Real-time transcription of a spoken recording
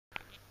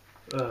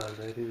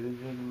Ladies and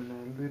gentlemen,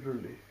 I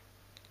literally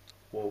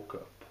woke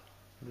up.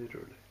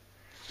 Literally.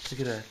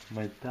 Look at that.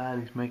 My dad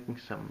is making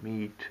some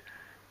meat.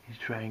 He's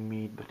trying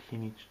meat, but he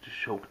needs to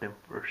soak them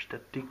first.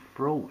 That thing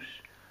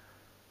froze.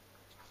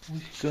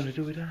 What's he gonna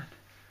do with that?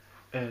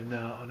 And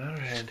on the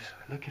other hand,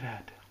 look at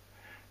that.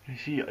 You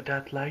see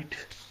that light?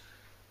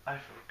 I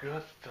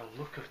forgot the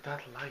look of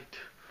that light.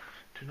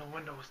 Do you know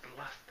when that was the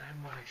last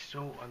time when I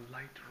saw a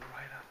light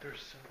right after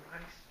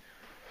sunrise?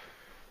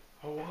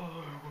 A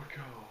while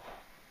ago.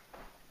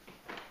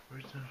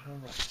 Where's the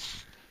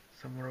sunrise?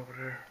 Somewhere over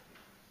there.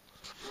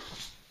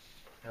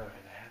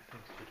 Alright, I have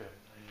things to do.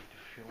 I need to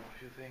film a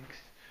few things,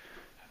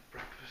 have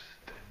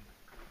breakfast,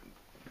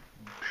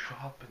 and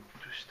shop and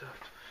do stuff.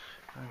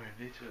 Alright,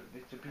 it's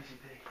a busy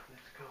day.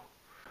 Let's go.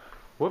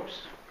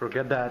 Whoops,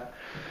 forget that.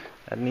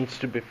 That needs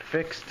to be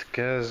fixed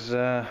because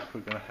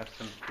we're gonna have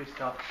some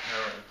pissed off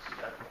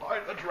parents. That's why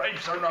the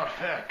drapes are not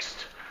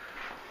fixed.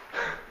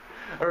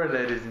 Alright,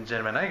 ladies and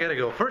gentlemen, I gotta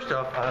go. First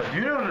off,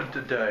 you know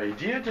the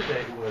idea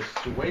today was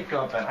to wake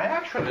up, and I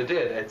actually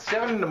did at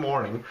 7 in the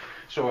morning,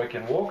 so I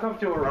can walk up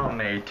to around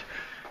 8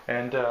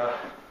 and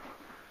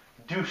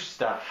do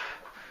stuff,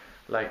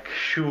 like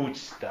shoot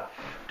stuff.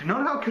 Do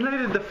not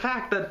calculate the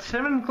fact that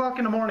 7 o'clock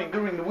in the morning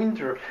during the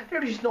winter,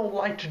 there is no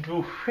light to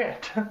do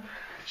shit.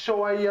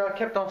 So I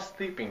kept on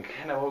sleeping,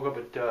 and I woke up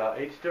at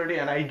 8:30,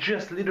 and I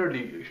just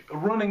literally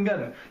run and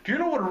gun. Do you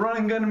know what run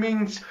and gun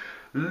means?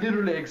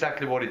 Literally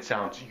exactly what it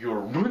sounds.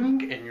 You're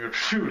running and you're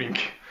shooting.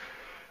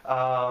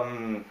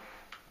 I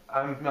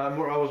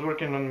was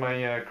working on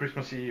my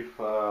Christmas Eve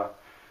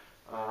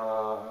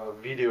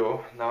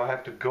video. Now I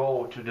have to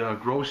go to the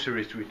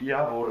groceries with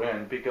Javor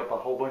and pick up a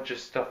whole bunch of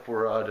stuff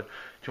for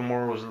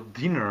tomorrow's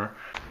dinner.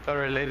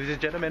 Alright, ladies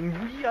and gentlemen,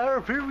 we are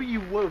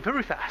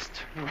very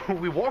fast.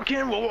 We walk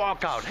in, we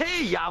walk out.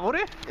 Hey,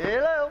 Javor!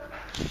 Hello!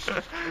 It's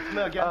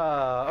me again.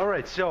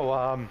 Alright,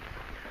 so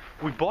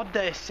we bought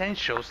the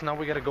essentials. Now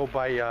we gotta go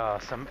buy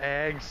some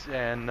eggs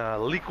and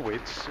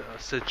liquids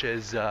such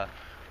as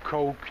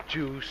Coke,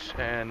 juice,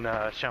 and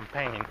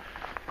champagne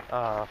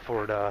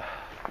for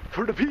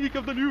the peak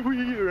of the new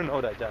year and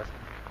all that jazz.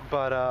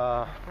 But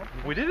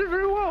we did it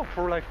very well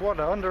for like what,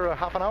 under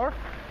half an hour?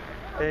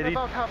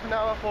 About half an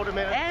hour, 40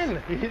 minutes.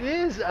 And it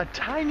is a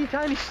tiny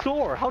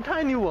store. How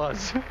tiny it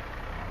was?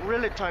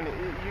 Really tiny.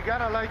 You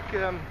gotta like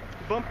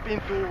bump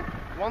into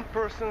one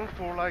person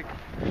for like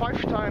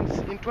 5 times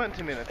in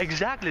 20 minutes.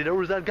 Exactly. There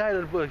was that guy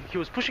that he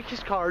was pushing his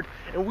cart,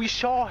 and we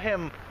saw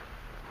him.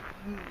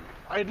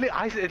 At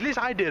least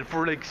I did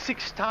for like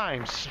 6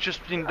 times, just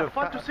in the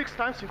 5 to 6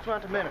 times in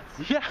 20 minutes.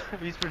 Yeah,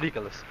 it's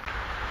ridiculous.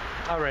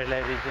 All right,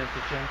 ladies and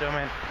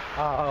gentlemen,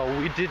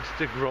 we did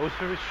the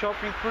grocery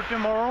shopping for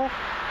tomorrow.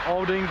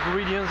 All the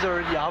ingredients are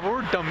at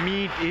Javor. The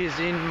meat is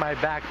in my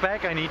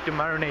backpack. I need to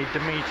marinate the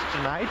meat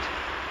tonight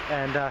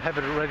and have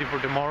it ready for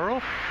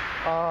tomorrow.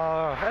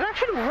 And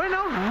actually right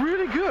now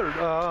really good.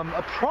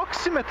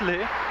 Approximately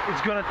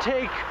it's gonna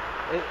take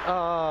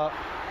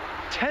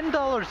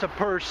 $10 a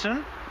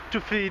person to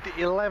feed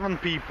 11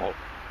 people.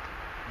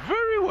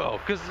 Very well,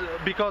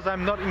 because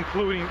I'm not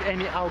including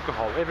any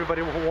alcohol.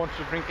 Everybody who wants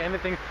to drink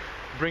anything,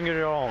 bring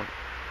your own.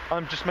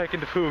 I'm just making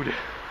the food.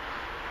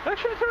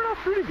 Actually, it turned out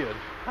pretty good.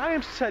 I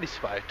am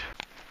satisfied.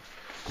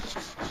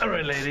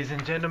 Alright, ladies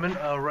and gentlemen,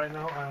 right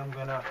now I'm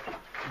gonna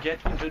get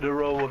into the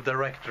role of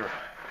director.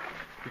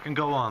 You can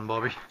go on,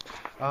 Bobby.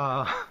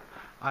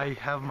 I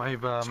have my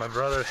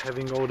brother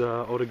having all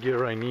the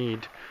gear I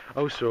need.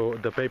 Also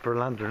the paper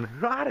lantern.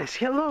 Rares,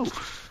 hello.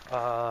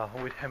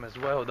 With him as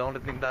well. The only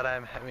thing that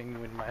I'm having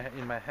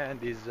in my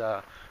hand is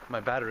my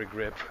battery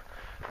grip.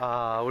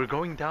 We're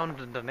going down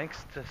the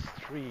next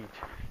street,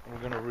 and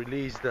we're gonna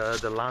release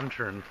the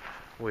lantern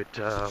with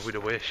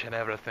a wish and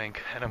everything,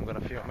 and I'm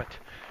gonna film it.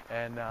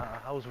 And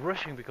I was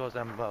rushing because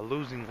I'm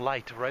losing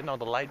light. Right now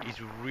the light is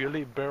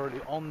really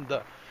barely on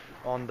the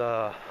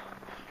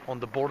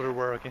border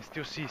where I can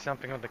still see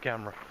something on the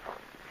camera.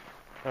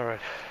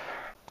 Alright.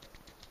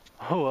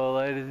 Oh well,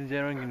 ladies and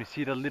gentlemen, can you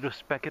see the little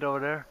specket over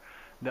there?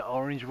 The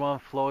orange one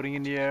floating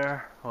in the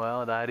air?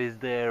 Well, that is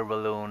the air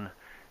balloon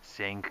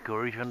saying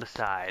courage on the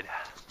side.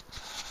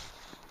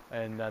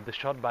 And the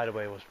shot, by the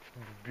way, was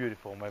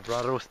beautiful. My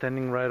brother was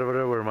standing right over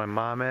there where my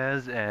mom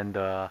is, and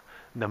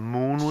the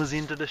moon was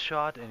into the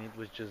shot, and it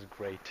was just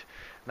great.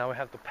 Now we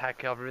have to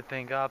pack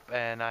everything up,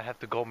 and I have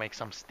to go make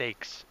some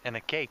steaks and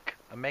a cake.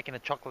 I'm making a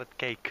chocolate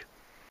cake.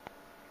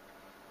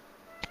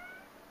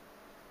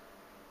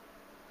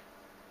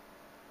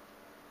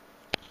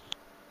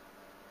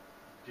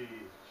 This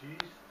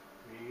is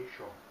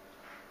Misha.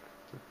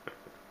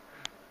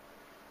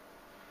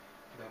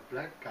 The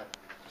black cat.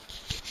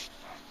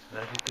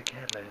 That is the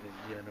cat, ladies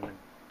and gentlemen,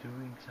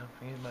 doing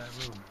something in my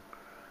room.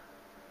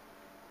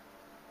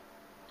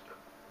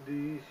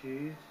 This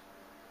is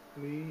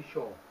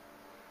Misha.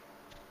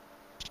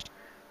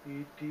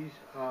 It is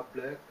a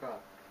black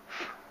cat.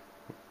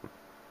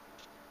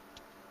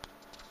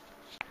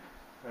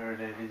 Alright,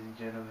 ladies and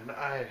gentlemen,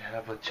 I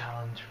have a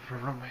challenge for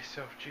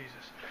myself,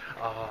 Jesus.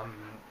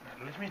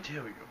 Let me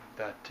tell you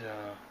that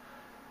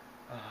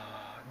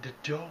the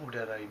dough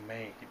that I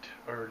made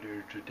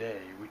earlier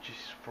today, which is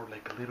for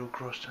like little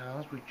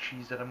croissants with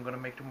cheese that I'm gonna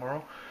make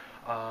tomorrow,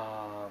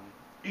 um,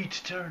 it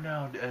turned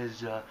out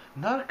as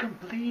not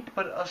complete,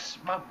 but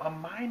a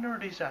minor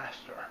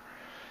disaster.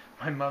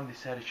 My mom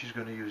decided she's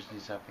gonna use it in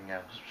something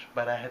else,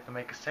 but I had to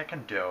make a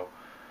second dough.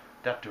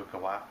 That took a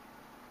while,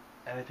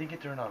 and I think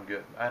it turned out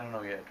good. I don't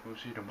know yet. We'll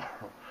see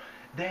tomorrow.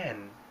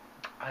 Then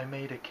I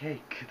made a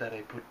cake that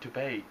I put to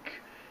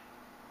bake,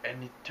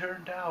 and it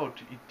turned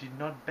out it did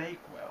not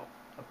bake well.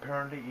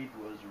 Apparently it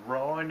was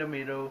raw in the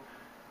middle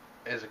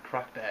as a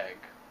cracked egg.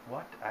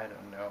 What? I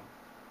don't know.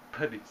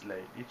 But it's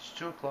late. It's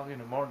 2 o'clock in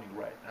the morning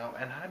right now,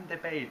 and I'm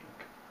debating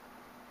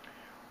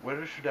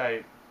whether should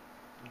I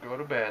go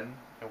to bed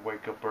and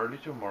wake up early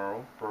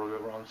tomorrow, probably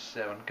around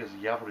 7, because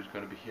Yavor is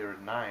going to be here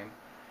at 9,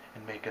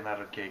 and make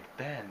another cake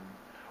then,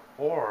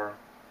 or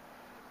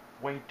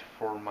wait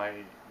for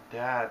my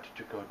dad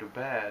to go to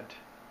bed,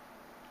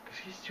 because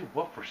he's still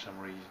up for some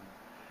reason,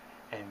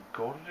 and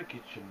go to the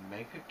kitchen,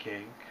 make a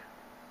cake,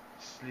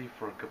 sleep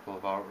for a couple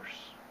of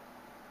hours.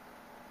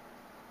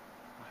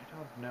 I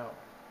don't know.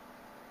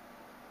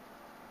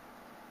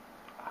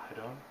 I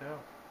don't know.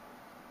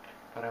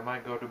 But I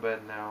might go to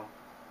bed now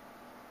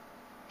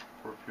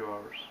for a few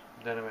hours.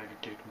 Then I make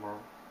a cake tomorrow.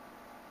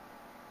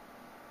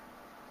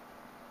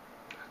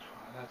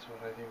 That's what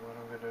I think what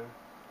I'm gonna do.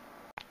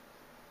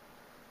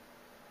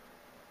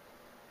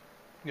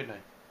 Good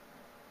night.